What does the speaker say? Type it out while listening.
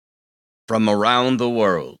From around the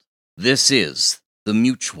world, this is the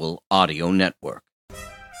Mutual Audio Network.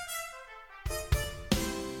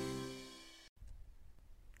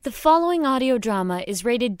 The following audio drama is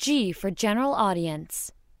rated G for general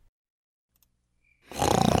audience.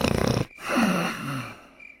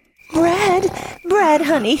 Brad,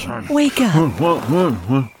 honey, wake up.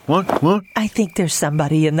 What? I think there's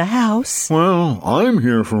somebody in the house. Well, I'm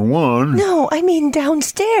here for one. No, I mean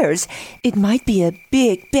downstairs. It might be a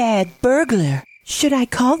big, bad burglar. Should I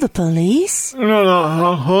call the police? No,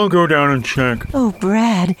 I'll go down and check. Oh,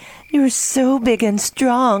 Brad, you're so big and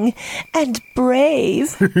strong and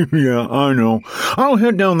brave. Yeah, I know. I'll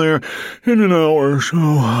head down there in an hour or so.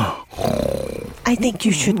 I think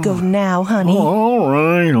you should go now, honey. All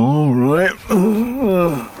right.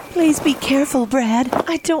 Please be careful, Brad.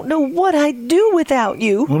 I don't know what I'd do without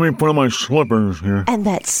you. Let me put on my slippers here. And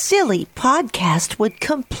that silly podcast would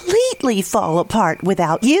completely fall apart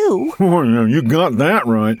without you. Oh, yeah, you got that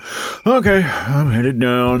right. Okay, I'm headed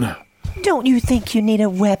down. Don't you think you need a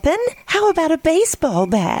weapon? How about a baseball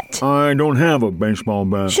bat? I don't have a baseball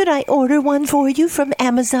bat. Should I order one for you from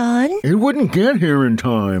Amazon? It wouldn't get here in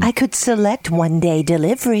time. I could select one-day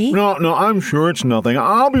delivery. No, I'm sure it's nothing.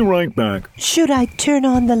 I'll be right back. Should I turn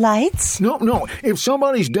on the lights? No. If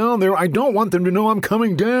somebody's down there, I don't want them to know I'm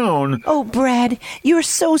coming down. Oh, Brad, you're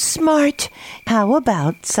so smart. How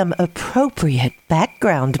about some appropriate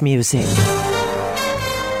background music?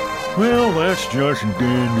 Well, that's just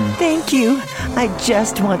dandy. Thank you. I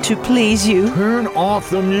just want to please you. Turn off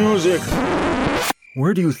the music.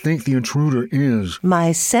 Where do you think the intruder is?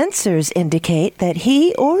 My sensors indicate that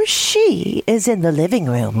he or she is in the living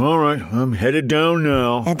room. All right, I'm headed down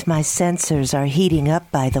now. And my sensors are heating up,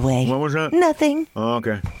 by the way. What was that? Nothing.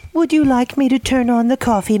 Okay. Would you like me to turn on the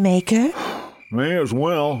coffee maker? May as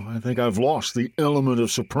well. I think I've lost the element of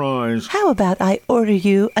surprise. How about I order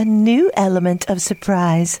you a new element of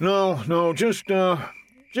surprise? No, just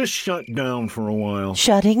shut down for a while.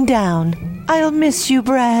 Shutting down. I'll miss you,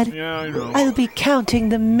 Brad. Yeah, I know. I'll be counting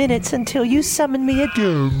the minutes until you summon me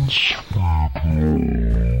again.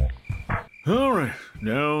 All right,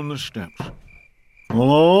 down the steps.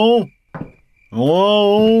 Hello?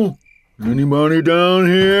 Anybody down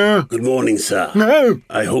here? Good morning, sir. No.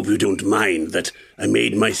 I hope you don't mind that I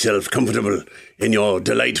made myself comfortable in your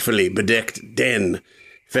delightfully bedecked den,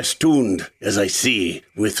 festooned, as I see,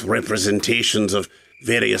 with representations of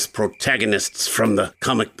various protagonists from the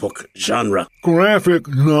comic book genre. Graphic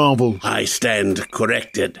novel. I stand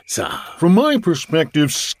corrected, sir. From my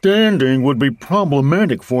perspective, standing would be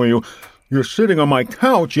problematic for you. You're sitting on my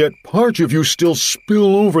couch, yet parts of you still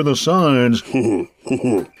spill over the sides.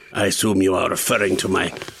 I assume you are referring to my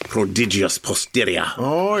prodigious posterior.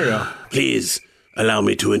 Oh, yeah. Please allow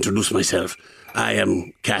me to introduce myself. I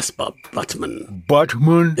am Caspar Buttman.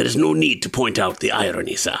 Buttman? There is no need to point out the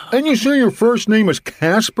irony, sir. And you say your first name is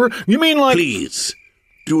Casper? You mean like... Please,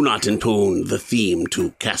 do not intone the theme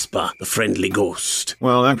to Caspar, the Friendly Ghost.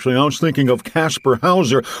 Well, actually, I was thinking of Caspar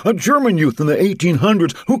Hauser, a German youth in the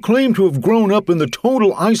 1800s who claimed to have grown up in the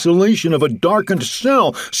total isolation of a darkened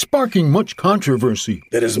cell, sparking much controversy.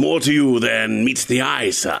 There is more to you than meets the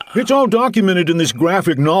eye, sir. It's all documented in this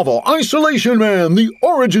graphic novel, Isolation Man, the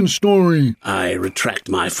origin story. I retract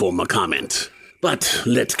my former comment. But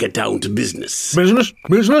let's get down to business. Business?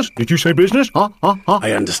 Did you say business? Huh?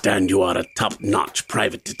 I understand you are a top-notch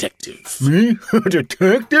private detective. Me? A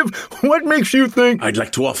detective? What makes you think... I'd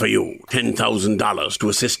like to offer you $10,000 to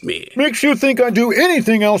assist me. Makes you think I'd do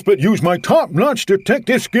anything else but use my top-notch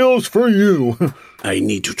detective skills for you? I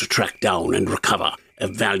need you to track down and recover a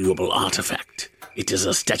valuable artifact. It is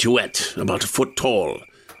a statuette about a foot tall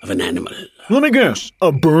of an animal. Let me guess.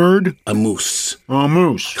 A bird? A moose. A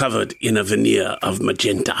moose. Covered in a veneer of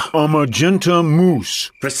magenta. A magenta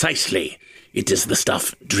moose. Precisely. It is the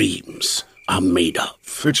stuff dreams are made of.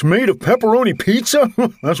 It's made of pepperoni pizza?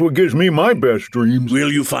 That's what gives me my best dreams.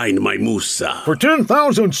 Will you find my moose, sir? For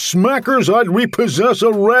 10,000 smackers, I'd repossess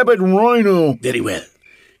a rabid rhino. Very well.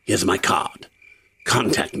 Here's my card.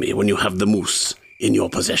 Contact me when you have the moose in your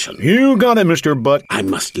possession. You got it, Mr. Butt. I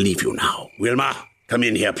must leave you now. Wilma, come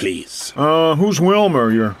in here, please. Who's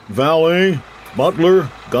Wilmer? Your valet? Butler?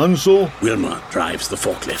 Gunsel? Wilma drives the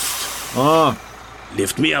forklift.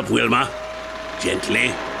 Lift me up, Wilma.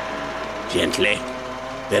 Gently.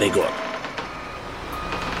 Very good.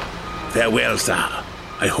 Farewell, sir.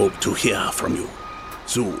 I hope to hear from you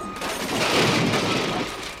soon.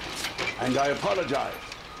 And I apologize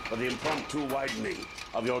for the impromptu widening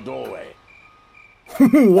of your doorway.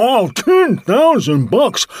 Wow,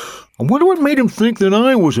 $10,000. I wonder what made him think that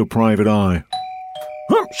I was a private eye.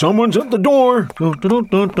 Huh, someone's at the door. Dun, dun,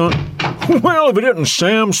 dun, dun. Well, if it isn't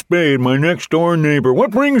Sam Spade, my next-door neighbor,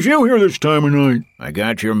 what brings you here this time of night? I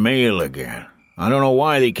got your mail again. I don't know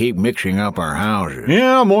why they keep mixing up our houses.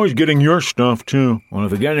 Yeah, I'm always getting your stuff, too. Well,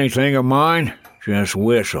 if you get anything of mine, just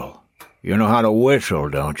whistle. You know how to whistle,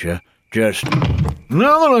 don't you? Just...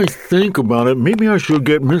 Now that I think about it, maybe I should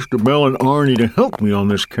get Mr. Bell and Arnie to help me on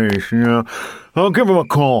this case, yeah. I'll give them a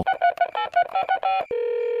call.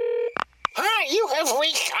 Hi, you have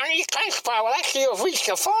reached Arnie Kleinspot. Well, actually, you've reached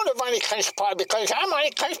the phone of Arnie Kleinspot because I'm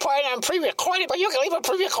Arnie Kleinspot and I'm pre-recorded, but you can leave a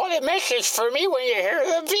pre-recorded message for me when you hear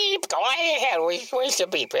the beep. Go ahead. Where's the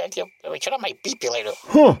beep? Shut up, my beep you later.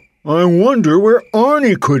 Huh. I wonder where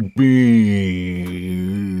Arnie could be.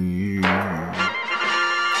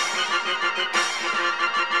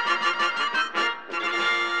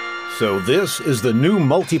 So this is the new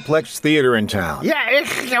multiplex theater in town. Yeah,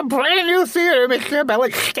 it's a brand new theater, Mr. Bell.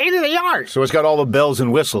 It's state-of-the-art. So it's got all the bells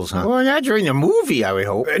and whistles, huh? Well, not during the movie, I would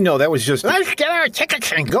hope. No, that was just... Let's get our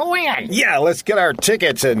tickets and go in. Yeah, let's get our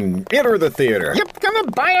tickets and enter the theater. Yep, gonna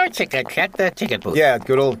buy our tickets at the ticket booth. Yeah,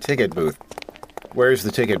 good old ticket booth. Where's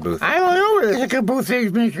the ticket booth? I don't know where the ticket booth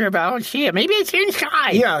is, Mr. Bell. Let's see it. Maybe it's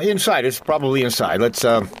inside. Yeah, inside. It's probably inside. Let's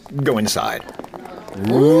go inside.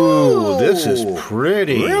 Ooh, this is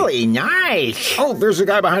pretty. Really nice. Oh, there's a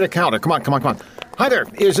guy behind a counter. Come on. Hi there.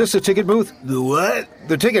 Is this a ticket booth? The what?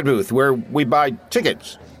 The ticket booth where we buy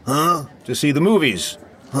tickets. Huh? To see the movies.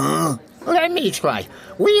 Huh? Let me try.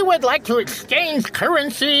 We would like to exchange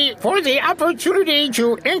currency for the opportunity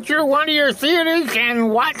to enter one of your theaters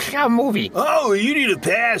and watch a movie. Oh, you need a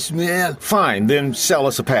pass, man. Fine, then sell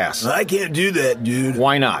us a pass. I can't do that, dude.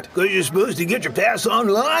 Why not? Because you're supposed to get your pass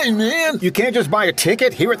online, man. You can't just buy a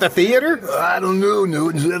ticket here at the theater? I don't know. No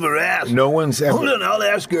one's ever asked. No one's ever... Hold on, I'll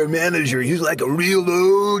ask our manager. He's like a real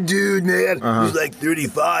old dude, man. He's like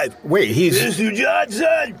 35. Wait, he's... Mr.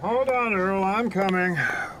 Johnson! Hold on, Earl. I'm coming.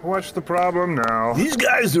 What's the problem now? These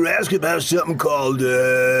guys are asking about something called,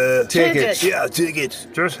 Tickets. Yeah, tickets.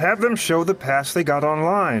 Just have them show the pass they got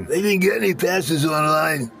online. They didn't get any passes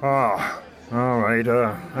online. Oh, all right.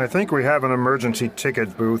 I think we have an emergency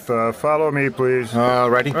ticket booth. Follow me, please.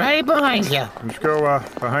 Ready? Right behind you. Let's go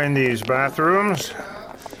behind these bathrooms,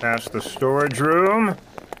 past the storage room,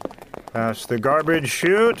 past the garbage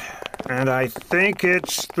chute, and I think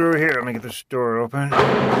it's through here. Let me get this door open.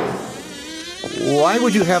 Why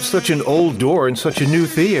would you have such an old door in such a new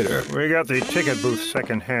theater? We got the ticket booth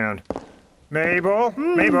secondhand. Mabel?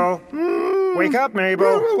 Mabel? Wake up,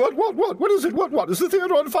 Mabel. What is it? What? Is the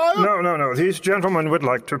theater on fire? No. These gentlemen would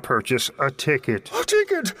like to purchase a ticket. A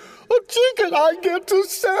ticket! I get to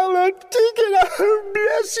sell a ticket!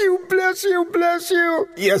 Bless you!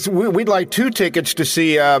 Yes, we'd like 2 tickets to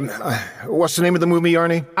see, what's the name of the movie,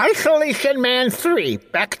 Arnie? Isolation Man 3,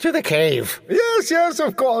 Back to the Cave. Yes,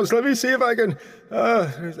 of course. Let me see if I can,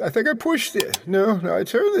 I think I pushed it. No, I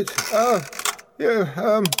turned it.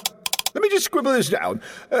 Let me just scribble this down.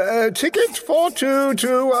 Tickets for 2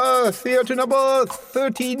 to theater number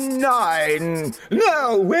 39.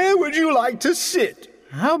 Now, where would you like to sit?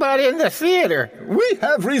 How about in the theater? We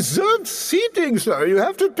have reserved seating, sir. You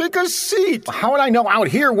have to pick a seat. How would I know out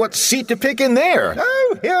here what seat to pick in there?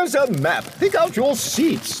 Oh, here's a map. Pick out your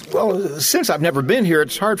seats. Well, since I've never been here,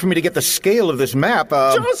 it's hard for me to get the scale of this map.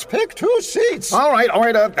 Just pick 2 seats. All right.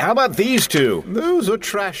 How about these 2? Those are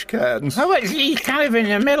trash cans. How about these kind of in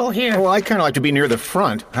the middle here? Well, I kind of like to be near the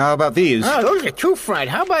front. How about these? Oh, those are too front.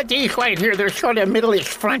 How about these right here? They're sort of middle-ish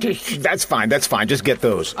frontish. That's fine. Just get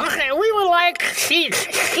those. Okay, we would like seats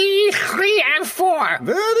C, 3, and 4.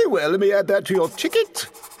 Very well. Let me add that to your ticket.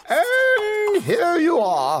 And here you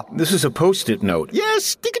are. This is a Post-it note. Yes,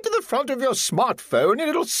 stick it to the front of your smartphone and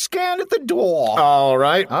it'll scan at the door. All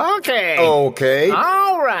right. Okay.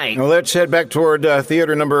 All right. Well, let's head back toward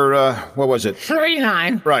theater number, what was it?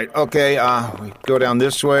 39. Right, okay. We go down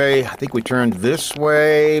this way. I think we turned this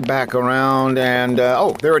way, back around, and,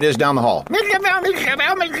 there it is down the hall.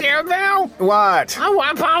 Mr. Bell. What? I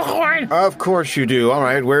want popcorn. Of course you do. All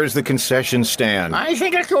right, where's the concession stand? I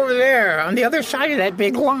think it's over there, on the other side of that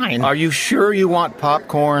big line. Are you sure you want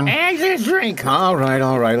popcorn? And a drink. All right.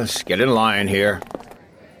 Let's get in line here.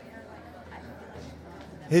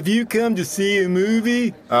 Have you come to see a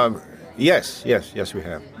movie? Yes, we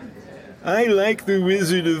have. I like The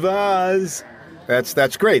Wizard of Oz.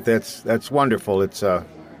 That's great. That's wonderful. It's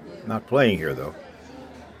not playing here though.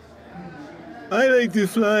 I like The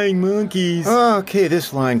Flying Monkeys. Okay,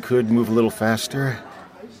 this line could move a little faster.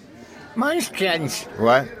 Munchkins.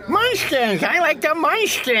 What? Munchkins. I like the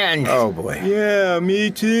Munchkins. Oh, boy. Yeah,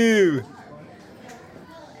 me too.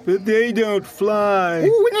 But they don't fly.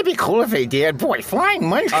 Ooh, wouldn't it be cool if they did? Boy, flying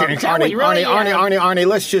Munchkins. Arnie,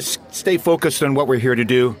 let's just stay focused on what we're here to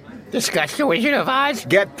do. Discuss the Wizard of Oz?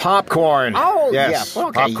 Get popcorn. Oh, yes, yeah.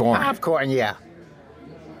 Okay. popcorn. Popcorn, yeah.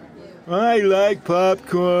 I like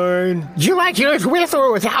popcorn. Do you like yours with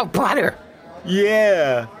or without butter?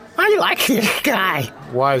 Yeah. I like this guy.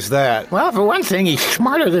 Why is that? Well, for one thing, he's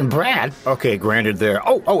smarter than Brad. Okay, granted there.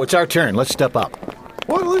 Oh, it's our turn. Let's step up.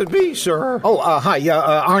 What'll it be, sir? Oh, hi,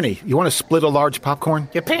 Arnie, you want to split a large popcorn?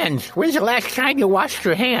 Depends. When's the last time you washed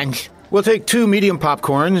your hands? We'll take 2 medium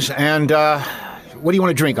popcorns, and, what do you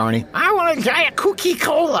want to drink, Arnie? I want a Diet Cookie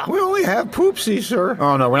Cola. We only have Poopsie, sir.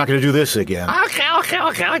 Oh, no, we're not going to do this again. Okay, I'll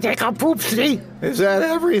take a Poopsie. Is that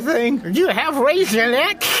everything? Do you have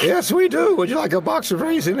Raisinets? Yes, we do. Would you like a box of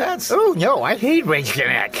Raisinets? Oh, no, I hate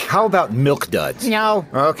Raisinets. How about Milk Duds? No.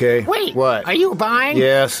 Okay. Wait. What? Are you buying?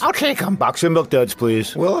 Yes. I'll take them. Box of Milk Duds,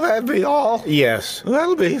 please. Will that be all? Yes.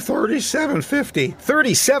 That'll be $37.50.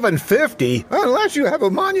 $37.50? Unless you have a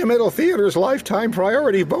Monumental Theaters Lifetime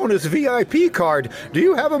Priority Bonus VIP card. Do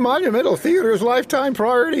you have a Monumental Theaters Lifetime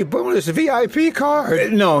Priority Bonus VIP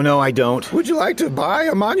card? No, I don't. Would you like to buy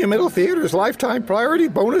a Monumental Theaters Lifetime Priority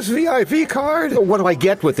Bonus VIP card? What do I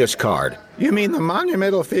get with this card? You mean the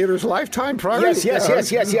Monumental Theaters Lifetime Priority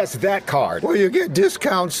card? Yes, that card. Well, you get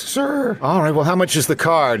discounts, sir. All right, well, how much is the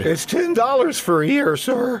card? It's $10 for a year,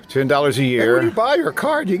 sir. $10 a And year. when you buy your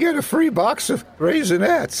card, you get a free box of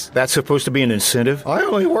Raisinets. That's supposed to be an incentive? I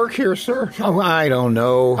only work here, sir. Oh, I don't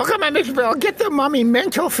know. Oh, come on, Mr. Bell. Get the Mummy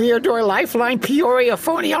Mental Theodore Lifeline Peoria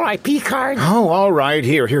Phony RIP card. Oh, all right.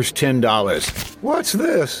 Here's $10. What's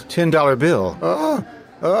this? $10 bill.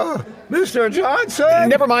 Mr. Johnson!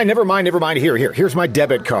 Never mind. Here's my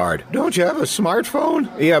debit card. Don't you have a smartphone?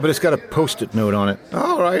 Yeah, but it's got a Post-it note on it.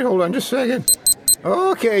 All right, hold on just a second.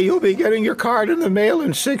 Okay, you'll be getting your card in the mail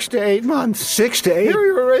in 6 to 8 months. 6 to 8? Here are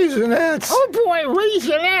your Raisinets. Oh, boy,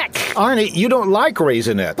 Raisinets. Arnie, you don't like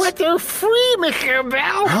Raisinets. But they're free, Mr.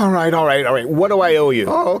 Bell. All right. What do I owe you?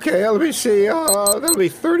 Oh, okay, let me see. That'll be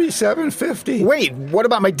 $37.50. Wait, what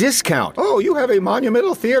about my discount? Oh, you have a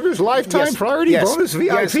Monumental Theaters Lifetime Priority Bonus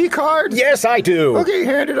VIP card? Yes, I do. Okay,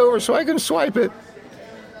 hand it over so I can swipe it.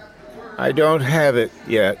 I don't have it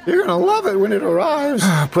yet. You're gonna love it when it arrives.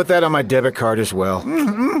 Put that on my debit card as well.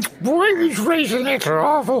 Boy, these Raisinets are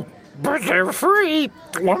awful, but they're free.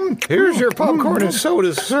 Here's your popcorn and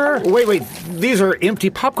sodas, sir. Wait. These are empty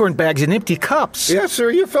popcorn bags and empty cups. Yes,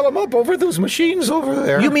 sir. You fill them up over those machines over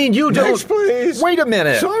there. You mean you don't... Next, please. Wait a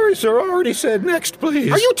minute. Sorry, sir. I already said next,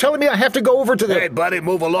 please. Are you telling me I have to go over to the... Hey, buddy,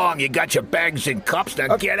 move along. You got your bags and cups.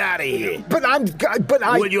 Now get out of here. But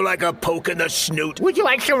I... Would you like a poke in the snoot? Would you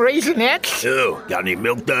like some Raisinets? Oh, got any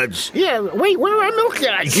Milk Duds? Yeah, wait, where are our Milk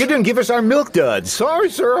Duds? You didn't give us our Milk Duds. Sorry,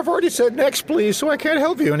 sir. I've already said next, please, so I can't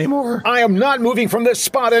help you anymore. I am not moving from this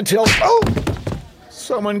spot until... Oh!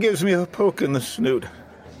 Someone gives me a poke in the snoot.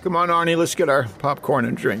 Come on, Arnie, let's get our popcorn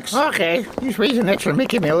and drinks. Okay, these Raisinets are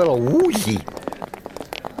making me a little woozy.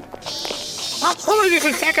 Oh, hold on just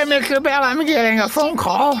a second, Mr. Bell. I'm getting a phone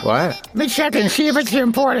call. What? Let me check and see if it's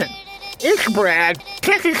important. It's Brad.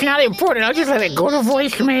 Check it's not important. I'll just let it go to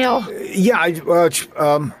voicemail. Yeah,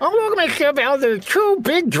 Oh, look, Mr. Bell, there are 2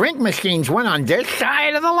 big drink machines, one on this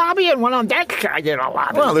side of the lobby and one on that side of the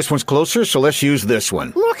lobby. Well, this one's closer, so let's use this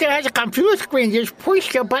one. Look, it has a computer screen. Just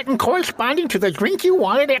push the button corresponding to the drink you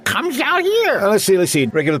wanted. It comes out here. Let's see.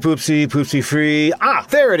 Regular Poopsie free. Ah,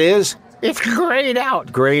 there it is. It's grayed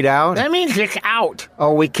out. Grayed out? That means it's out.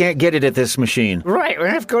 Oh, we can't get it at this machine. Right, we're going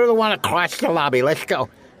to have to go to the one across the lobby. Let's go.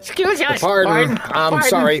 Excuse us. Pardon. I'm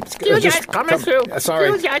sorry. Excuse us. Coming through. Sorry.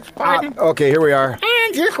 Excuse us. Pardon. Okay, here we are.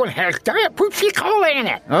 And this one has Diet Poopsie Cola in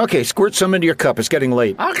it. Okay, squirt some into your cup. It's getting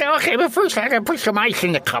late. Okay, but first I gotta put some ice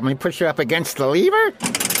in the cup. Let me push it up against the lever.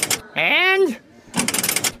 And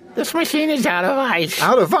this machine is out of ice.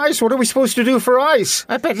 Out of ice? What are we supposed to do for ice?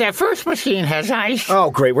 I bet that first machine has ice.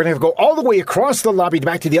 Oh, great. We're going to have to go all the way across the lobby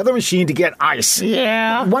back to the other machine to get ice.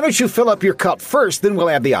 Yeah. Why don't you fill up your cup first, then we'll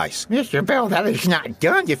add the ice. Mr. Bell, that is not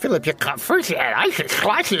done. You fill up your cup first, you add ice and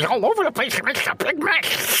slices all over the place. It makes a big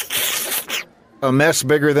mess. A mess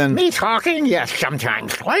bigger than... Me talking? Yes,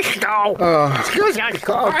 sometimes. Let's go. Excuse us.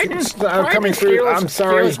 Pardon. Coming through. I'm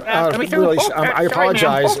sorry. Really, I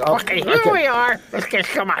apologize. Okay, here we are. Let's get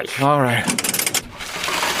some ice. All right.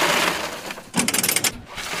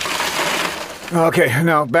 Okay,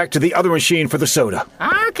 now back to the other machine for the soda.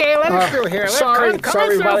 Okay, let us through here. Sorry,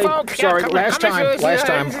 through, buddy. folks. Sorry, last time.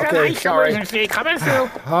 Okay, sorry. Coming through.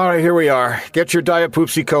 All right, here we are. Get your Diet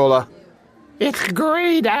Poopsie Cola. It's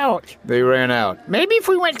grayed out. They ran out. Maybe if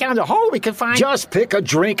we went down the hall, we could find... Just pick a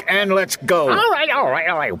drink and let's go. All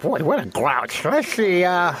right. Boy, what a grouch. Let's see,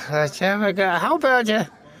 let's have a go. How about,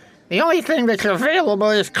 the only thing that's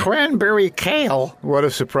available is cranberry kale. What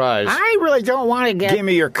a surprise. I really don't want to get... Give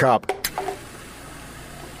me your cup.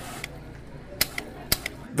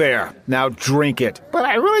 There. Now drink it. But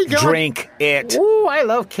I really don't. Drink it. Ooh, I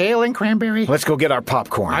love kale and cranberry. Let's go get our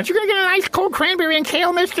popcorn. Aren't you going to get a nice cold cranberry and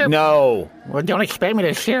kale, mister? No. Well, don't expect me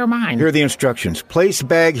to share mine. Here are the instructions. Place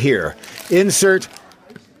bag here. Insert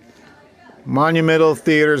Monumental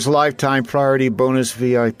Theaters Lifetime Priority Bonus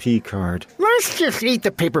VIP card. Let's just eat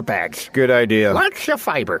the paper bags. Good idea. Lots of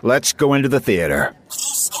fiber. Let's go into the theater.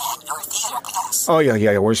 Please scan your theater pass. Oh,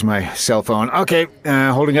 yeah. Where's my cell phone? Okay,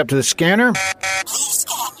 holding up to the scanner. Please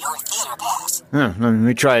scan your theater pass. Let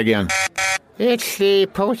me try again. It's the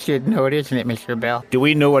posted note, isn't it, Mr. Bell? Do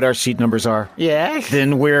we know what our seat numbers are? Yes.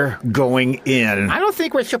 Then we're going in. I don't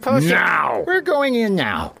think we're supposed to. Now. We're going in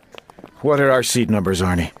now. What are our seat numbers,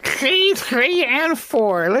 Arnie? 3, 3, and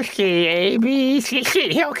 4. Let's see. A, B, C,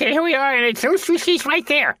 C. Okay, here we are, and it's those 2 seats right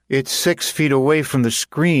there. It's 6 feet away from the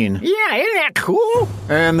screen. Yeah, isn't that cool?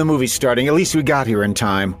 And the movie's starting. At least we got here in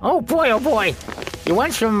time. Oh, boy. You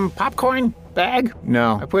want some popcorn bag?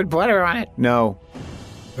 No. I put butter on it. No.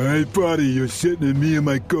 Hey, buddy, you're sitting in me and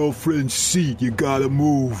my girlfriend's seat. You gotta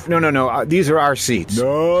move. No. These are our seats.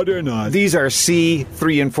 No, they're not. These are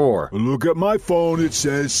C3 and 4. Look at my phone. It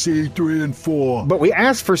says C3 and 4. But we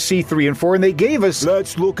asked for C3 and 4, and they gave us...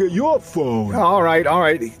 Let's look at your phone. All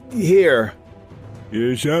right. Here.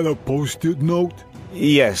 Is that a post-it note?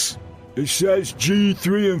 Yes. It says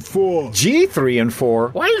G3 and 4. G3 and 4?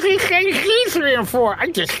 Why does he say C3 and 4? I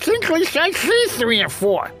distinctly said C3 and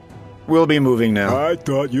 4. We'll be moving now. I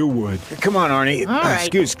thought you would. Come on, Arnie. All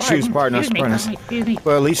right. Pardon us.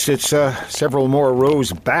 Well, at least it's several more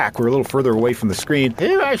rows back. We're a little further away from the screen.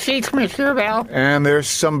 Here are our seats, Mr. Bell. And there's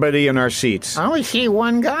somebody in our seats. I only see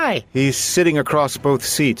one guy. He's sitting across both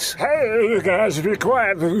seats. Hey, you guys, be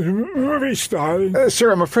quiet. The movie's starting.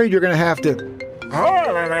 Sir, I'm afraid you're going to have to...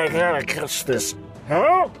 Hold on, I gotta catch this.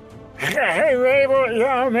 Hello? Hey, Mabel,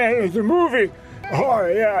 yeah, man, the movie. Oh,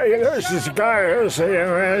 yeah, there's this guy here saying...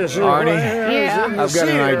 Arnie, I've got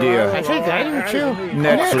an idea. I think I do, too.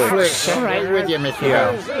 Netflix. All right, with you, Mr.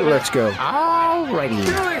 Yeah, Bell. let's go. All righty.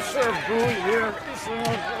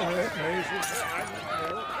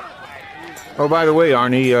 Oh, by the way,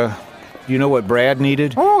 Arnie, you know what Brad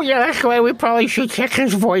needed? Oh, yeah, that's why we probably should check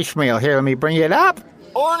his voicemail. Here, let me bring it up.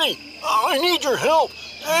 Arnie, I need your help,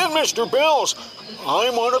 and Mr. Bells.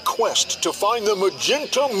 I'm on a quest to find the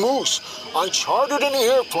Magenta Moose. I chartered an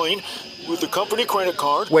airplane with the company credit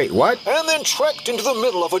card. Wait, what? And then trekked into the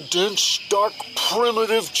middle of a dense, dark,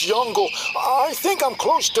 primitive jungle. I think I'm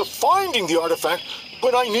close to finding the artifact,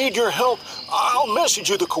 but I need your help. I'll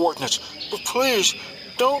message you the coordinates. But please,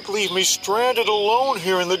 don't leave me stranded alone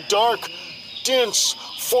here in the dark, dense,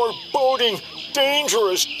 foreboding,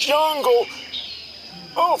 dangerous jungle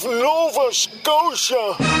of Nova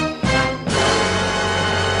Scotia.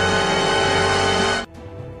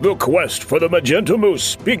 The quest for the Magenta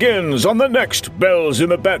Moose begins on the next Bells in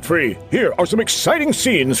the Bat Free. Here are some exciting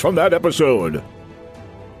scenes from that episode.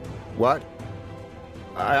 What?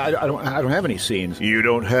 I don't have any scenes. You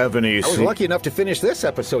don't have any I was lucky enough to finish this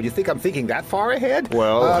episode. You think I'm thinking that far ahead?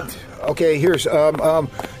 Well... okay, here's...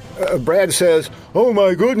 Brad says, "Oh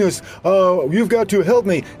my goodness, you've got to help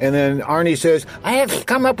me." And then Arnie says, "I have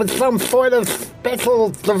come up with some sort of special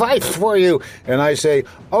device for you." And I say,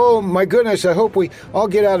 "Oh my goodness, I hope we all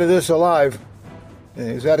get out of this alive."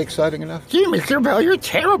 Is that exciting enough? Gee, Mr. Bell, you're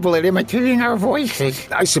terrible at imitating our voices.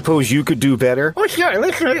 I suppose you could do better. Oh, sure,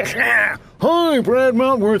 listen to this. Hi, Brad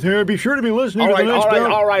Mountworth here. Be sure to be listening to the next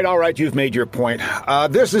All right, you've made your point.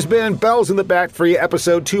 This has been Bells in the Bat Free,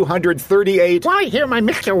 episode 238. Why, hear my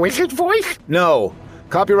Mr. Wizard voice? No.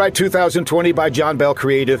 Copyright 2020 by John Bell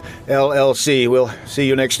Creative, LLC. We'll see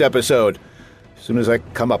you next episode, as soon as I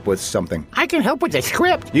come up with something. I can help with the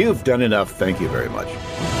script. You've done enough. Thank you very much.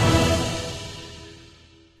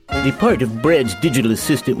 The part of Brad's digital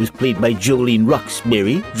assistant was played by Jolene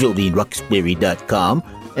Roxbury, JoleneRoxbury.com,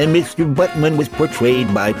 and Mr. Buttman was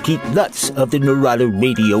portrayed by Pete Lutz of the Narada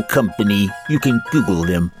Radio Company. You can Google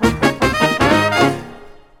them.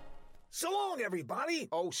 So long, everybody.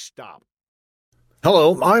 Oh, stop.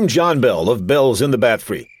 Hello, I'm John Bell of Bells in the Bat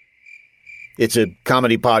Free. It's a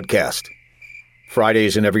comedy podcast.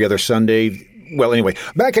 Fridays and every other Sunday. Well, anyway,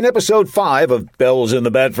 back in episode 5 of Bells in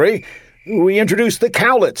the Bat Free, we introduced the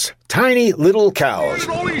cowlets, tiny little cows. Where did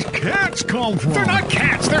all these cats come from? They're not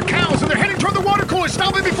cats, they're cows, and they're heading toward the water cooler.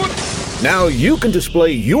 Stop it before... Now you can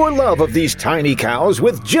display your love of these tiny cows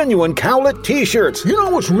with genuine cowlet t-shirts. You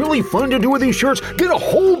know what's really fun to do with these shirts? Get a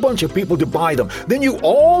whole bunch of people to buy them. Then you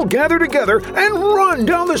all gather together and run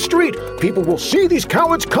down the street. People will see these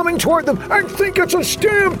cowlets coming toward them and think it's a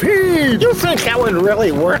stampede. You think that would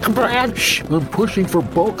really work, Brad? Shh, I'm pushing for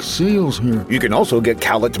bulk sales here. You can also get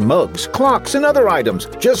cowlet mugs, clocks, and other items.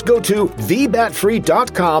 Just go to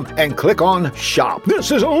thebatfree.com and click on Shop.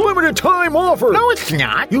 This is a limited time offer. No, it's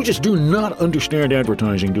not. You just do not understand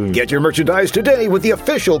advertising, do you? Get your merchandise today with the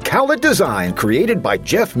official Cowlet design created by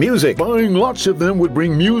Jeff Music. Buying lots of them would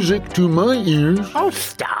bring music to my ears. Oh,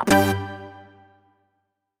 stop.